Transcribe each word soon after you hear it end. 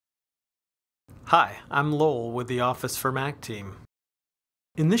Hi, I'm Lowell with the Office for Mac team.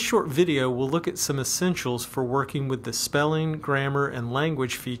 In this short video, we'll look at some essentials for working with the spelling, grammar, and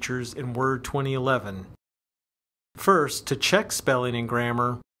language features in Word 2011. First, to check spelling and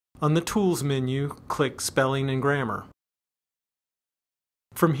grammar, on the Tools menu, click Spelling and Grammar.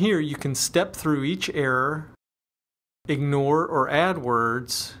 From here, you can step through each error, ignore or add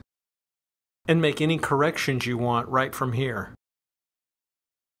words, and make any corrections you want right from here.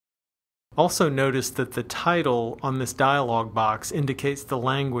 Also notice that the title on this dialog box indicates the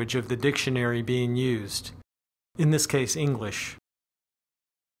language of the dictionary being used, in this case English.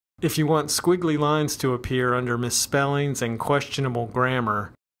 If you want squiggly lines to appear under misspellings and questionable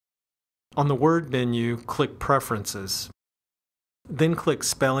grammar, on the Word menu, click Preferences. Then click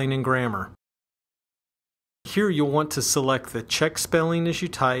Spelling and Grammar. Here you'll want to select the Check Spelling as you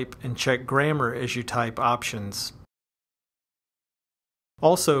type and Check Grammar as you type options.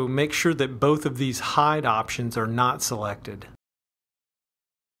 Also, make sure that both of these hide options are not selected.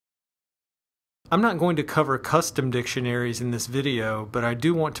 I'm not going to cover custom dictionaries in this video, but I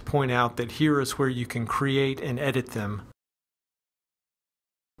do want to point out that here is where you can create and edit them.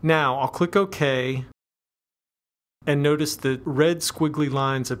 Now, I'll click OK, and notice that red squiggly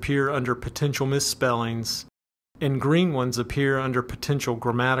lines appear under potential misspellings, and green ones appear under potential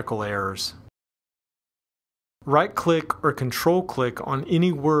grammatical errors. Right-click or Control-click on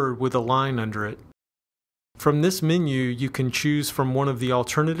any word with a line under it. From this menu, you can choose from one of the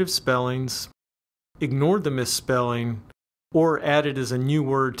alternative spellings, ignore the misspelling, or add it as a new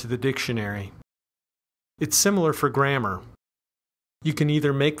word to the dictionary. It's similar for grammar. You can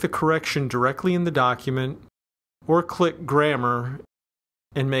either make the correction directly in the document, or click Grammar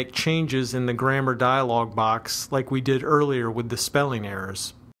and make changes in the Grammar dialog box like we did earlier with the spelling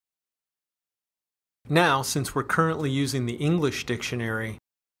errors. Now, since we're currently using the English dictionary,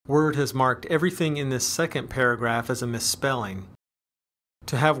 Word has marked everything in this second paragraph as a misspelling.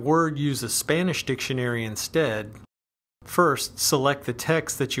 To have Word use a Spanish dictionary instead, first select the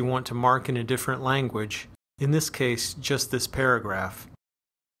text that you want to mark in a different language, in this case just this paragraph.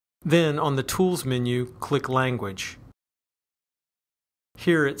 Then on the Tools menu, click Language.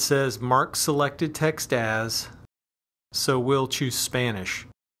 Here it says Mark selected text as, so we'll choose Spanish.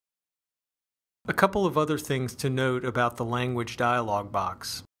 A couple of other things to note about the language dialog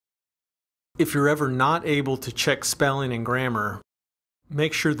box. If you're ever not able to check spelling and grammar,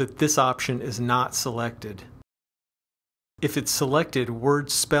 make sure that this option is not selected. If it's selected,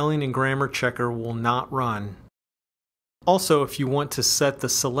 Word's spelling and grammar checker will not run. Also, if you want to set the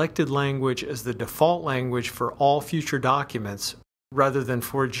selected language as the default language for all future documents, rather than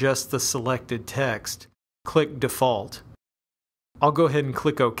for just the selected text, click Default. I'll go ahead and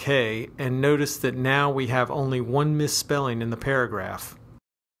click OK, and notice that now we have only one misspelling in the paragraph.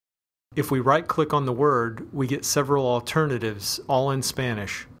 If we right-click on the word, we get several alternatives, all in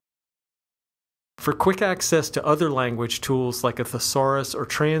Spanish. For quick access to other language tools like a thesaurus or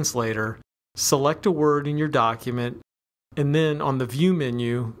translator, select a word in your document, and then on the View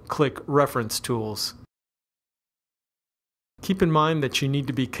menu, click Reference Tools. Keep in mind that you need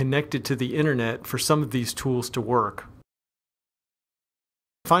to be connected to the internet for some of these tools to work.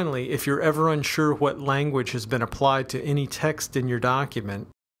 Finally, if you're ever unsure what language has been applied to any text in your document,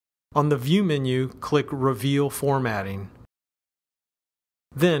 on the View menu, click Reveal Formatting.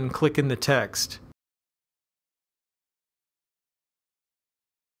 Then click in the text.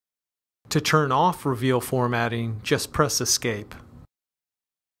 To turn off Reveal Formatting, just press Escape.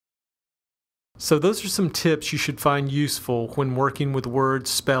 So those are some tips you should find useful when working with Word's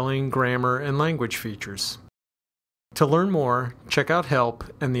spelling, grammar, and language features. To learn more, check out Help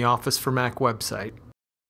and the Office for Mac website.